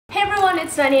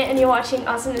it's Vania and you're watching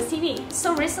Awesomeness TV.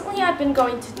 So recently I've been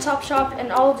going to Topshop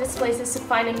and all of these places to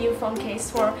find a new phone case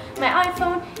for my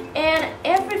iPhone, and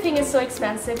everything is so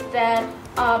expensive that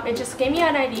it just gave me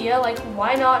an idea, like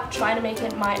why not try to make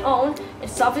it my own.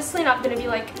 It's obviously not going to be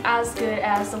like as good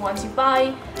as the ones you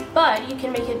buy, but you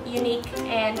can make it unique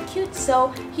and cute. So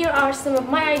here are some of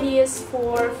my ideas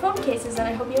for phone cases and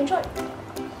I hope you enjoy.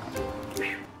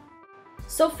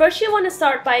 So first you want to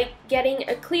start by getting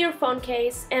a clear phone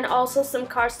case and also some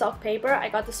cardstock paper. I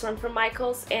got this one from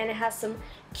Michael's and it has some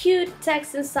cute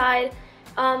text inside.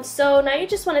 So now you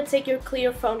just want to take your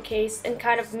clear phone case and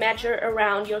kind of measure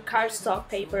around your cardstock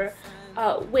paper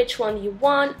which one you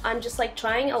want. I'm just like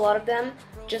trying a lot of them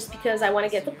just because I want to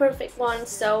get the perfect one.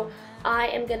 So I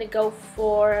am gonna go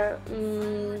for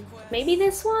maybe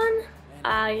this one.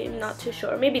 I'm not too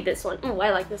sure. Maybe this one. Oh,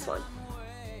 I like this one.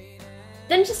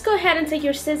 Then just go ahead and take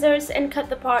your scissors and cut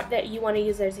the part that you want to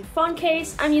use as your phone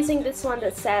case. I'm using this one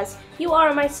that says, "You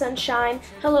are my sunshine,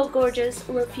 hello gorgeous,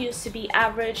 refuse to be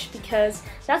average," because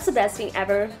that's the best thing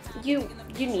ever. You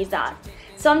need that.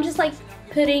 So I'm just like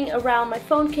putting around my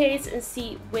phone case and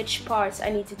see which parts I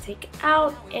need to take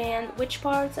out and which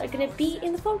parts are going to be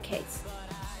in the phone case.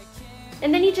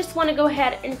 And then you just want to go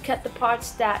ahead and cut the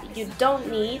parts that you don't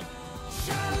need.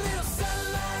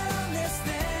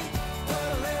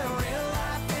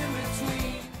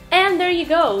 And there you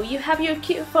go, you have your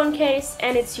cute phone case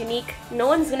and it's unique. No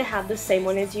one's gonna have the same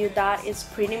one as you. That is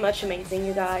pretty much amazing,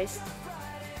 you guys.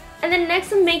 And then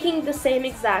next I'm making the same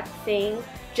exact thing,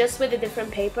 just with a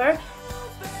different paper.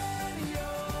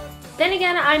 Then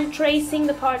again, I'm tracing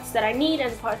the parts that I need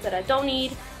and the parts that I don't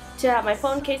need to have my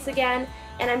phone case again,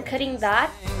 and I'm cutting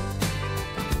that.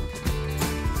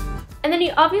 And then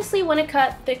you obviously want to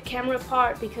cut the camera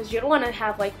part because you don't want to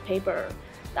have like paper.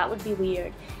 That would be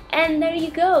weird. And there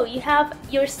you go, you have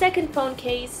your second phone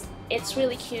case. It's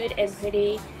really cute and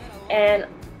pretty, and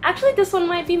actually this one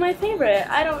might be my favorite,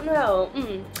 I don't know.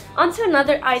 On to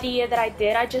another idea that I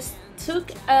did. I just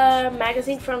took a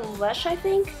magazine from Lush, I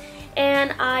think,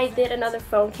 and I did another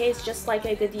phone case just like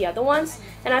I did the other ones,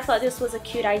 and I thought this was a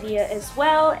cute idea as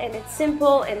well, and it's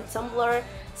simple and Tumblr.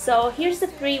 So here's the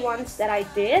 3 ones that I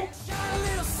did.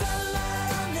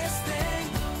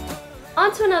 On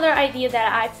to another idea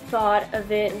that I thought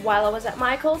of it while I was at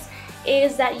Michael's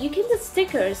is that you can do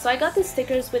stickers. So I got the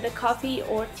stickers with a coffee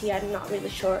or tea, I'm not really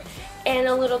sure, and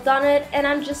a little donut, and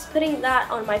I'm just putting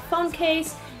that on my phone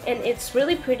case, and it's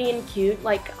really pretty and cute.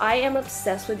 Like, I am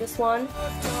obsessed with this one.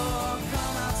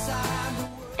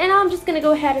 And I'm just gonna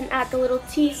go ahead and add the little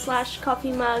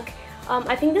tea/coffee mug.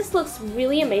 I think this looks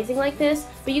really amazing like this,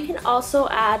 but you can also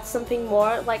add something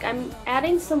more. Like, I'm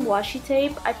adding some washi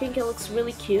tape. I think it looks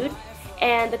really cute,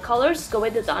 and the colors go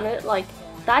with the donut. Like,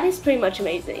 that is pretty much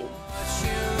amazing.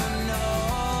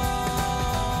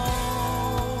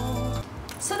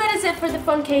 So that is it for the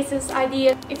phone cases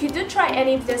idea. If you do try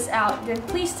any of this out, then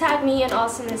please tag me and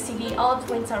Awesomeness TV. All of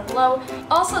the links are below.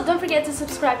 Also, don't forget to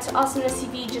subscribe to Awesomeness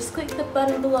TV. Just click the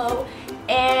button below,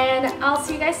 and I'll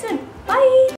see you guys soon. Bye!